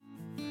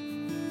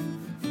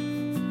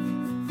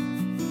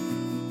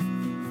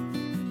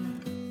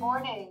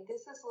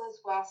is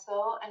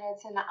Wessel, and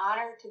it's an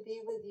honor to be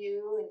with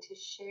you and to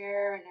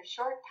share in a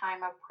short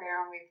time of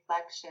prayer and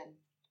reflection.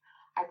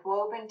 I've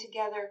woven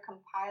together a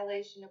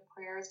compilation of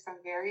prayers from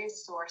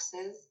various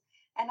sources,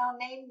 and I'll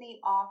name the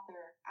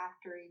author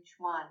after each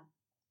one.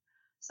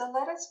 So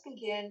let us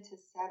begin to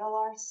settle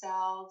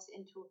ourselves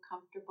into a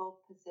comfortable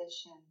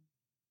position.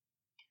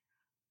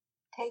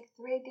 Take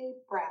 3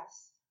 deep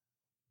breaths.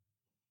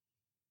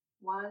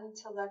 1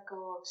 to let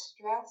go of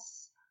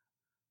stress.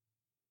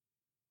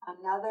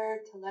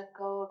 Another to let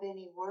go of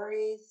any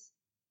worries.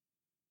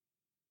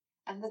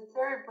 And the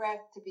 3rd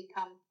breath to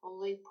become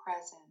fully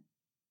present.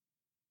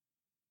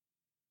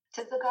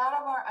 To the God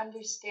of our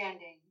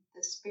understanding,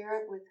 the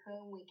Spirit with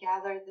whom we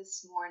gather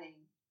this morning,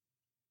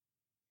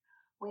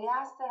 we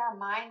ask that our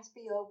minds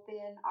be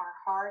open, our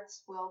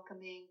hearts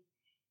welcoming,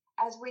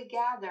 as we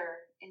gather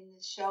in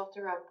this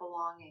shelter of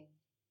belonging.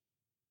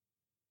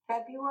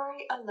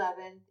 February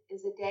 11th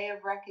is a day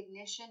of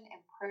recognition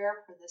and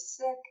prayer for the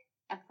sick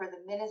and for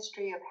the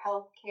ministry of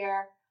health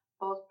care,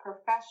 both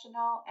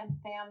professional and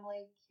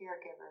family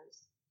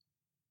caregivers.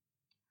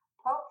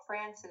 Pope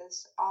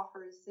Francis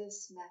offers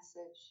this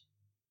message.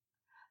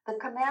 The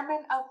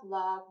commandment of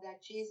love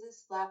that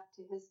Jesus left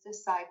to his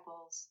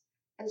disciples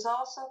is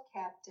also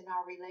kept in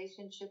our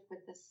relationship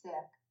with the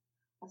sick.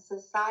 A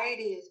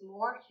society is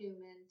more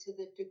human to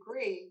the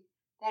degree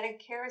that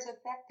it cares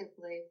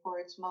effectively for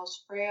its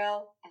most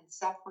frail and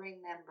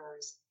suffering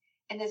members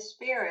in a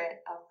spirit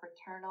of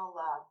fraternal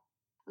love.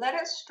 Let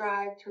us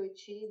strive to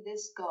achieve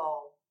this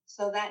goal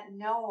so that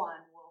no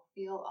one will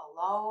feel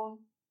alone,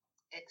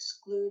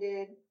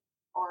 excluded,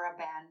 or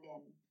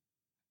abandoned.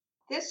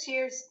 This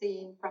year's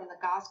theme from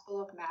the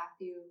Gospel of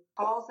Matthew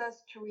calls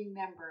us to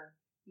remember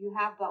you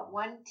have but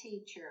one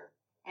teacher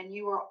and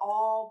you are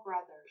all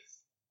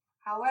brothers.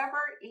 However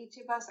each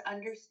of us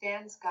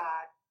understands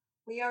God,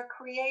 we are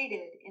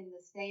created in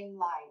the same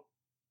light.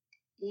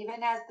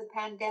 Even as the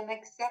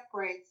pandemic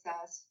separates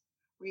us,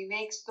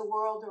 remakes the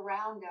world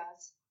around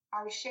us,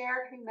 our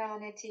shared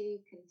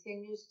humanity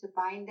continues to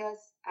bind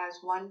us as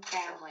one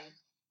family.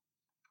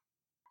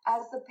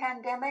 As the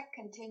pandemic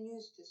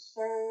continues to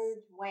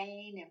surge,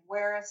 wane, and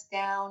wear us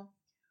down,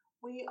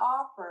 we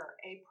offer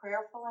a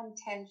prayerful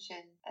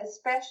intention,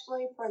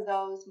 especially for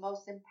those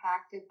most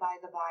impacted by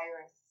the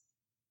virus.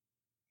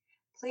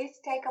 Please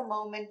take a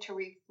moment to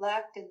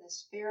reflect in the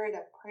spirit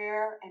of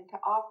prayer and to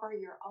offer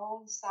your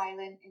own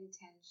silent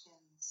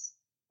intentions.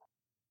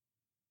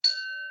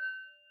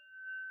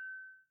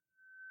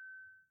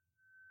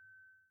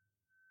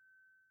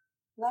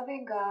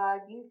 Loving God,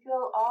 you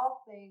fill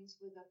all things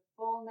with a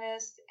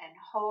fullness and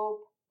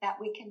hope that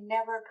we can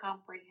never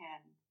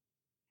comprehend.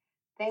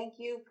 Thank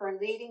you for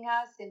leading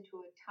us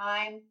into a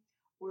time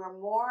where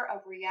more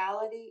of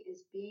reality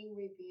is being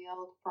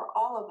revealed for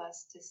all of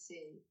us to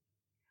see.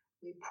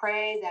 We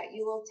pray that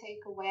you will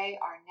take away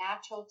our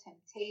natural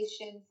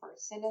temptation for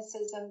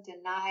cynicism,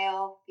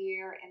 denial,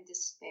 fear, and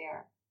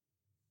despair.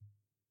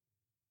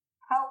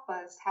 Help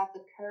us have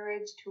the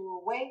courage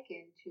to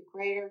awaken to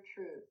greater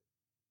truth,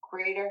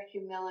 greater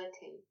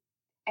humility,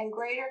 and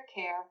greater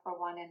care for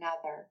one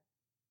another.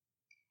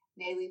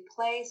 May we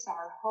place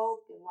our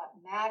hope in what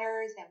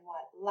matters and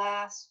what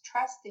lasts,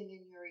 trusting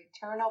in your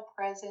eternal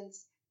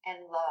presence and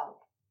love.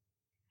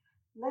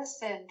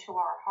 Listen to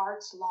our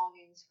heart's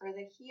longings for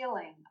the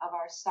healing of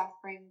our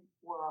suffering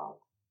world.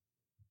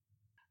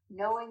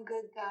 Knowing,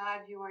 good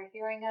God, you are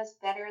hearing us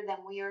better than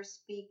we are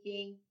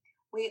speaking,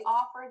 we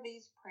offer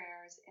these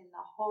prayers in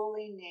the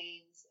holy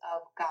names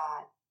of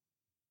God.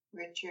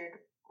 Richard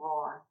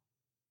Rohr.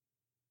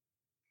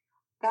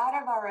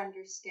 God of our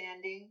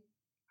understanding,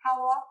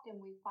 how often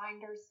we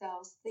find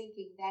ourselves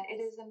thinking that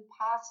it is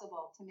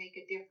impossible to make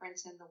a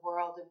difference in the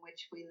world in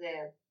which we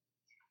live.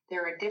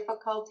 There are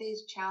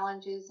difficulties,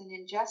 challenges, and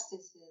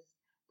injustices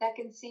that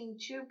can seem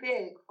too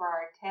big for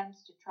our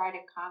attempts to try to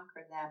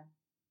conquer them.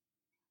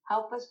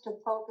 Help us to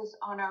focus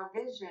on our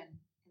vision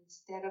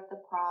instead of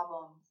the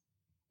problems.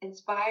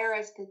 Inspire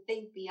us to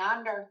think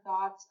beyond our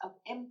thoughts of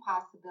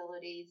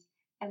impossibilities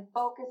and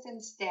focus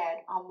instead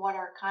on what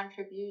our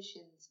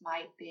contributions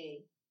might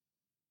be.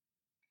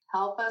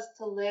 Help us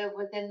to live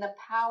within the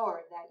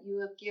power that you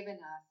have given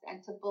us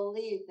and to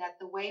believe that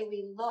the way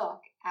we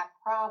look at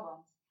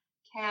problems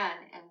can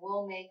and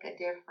will make a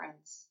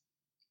difference.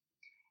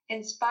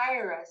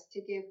 Inspire us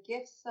to give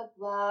gifts of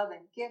love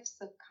and gifts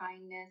of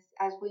kindness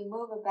as we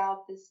move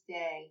about this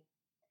day.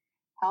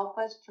 Help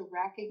us to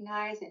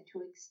recognize and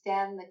to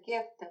extend the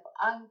gift of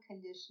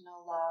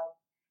unconditional love,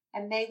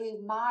 and may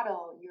we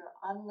model your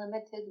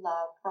unlimited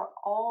love for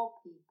all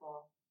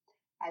people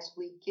as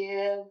we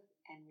give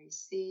and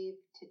receive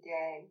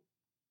today.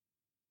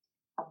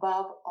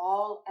 Above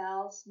all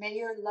else, may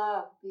your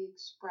love be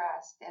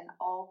expressed and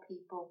all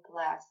people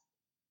blessed.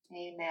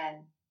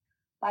 Amen.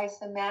 By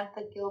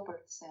Samantha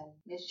Gilbertson,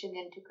 Mission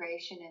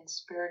Integration and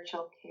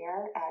Spiritual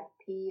Care at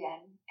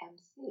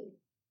PNMC.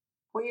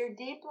 We are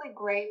deeply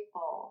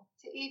grateful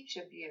to each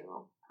of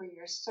you for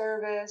your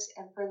service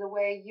and for the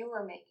way you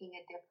are making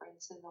a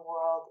difference in the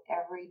world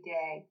every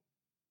day.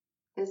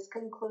 This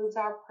concludes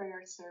our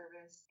prayer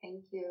service.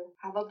 Thank you.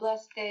 Have a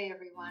blessed day,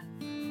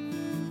 everyone.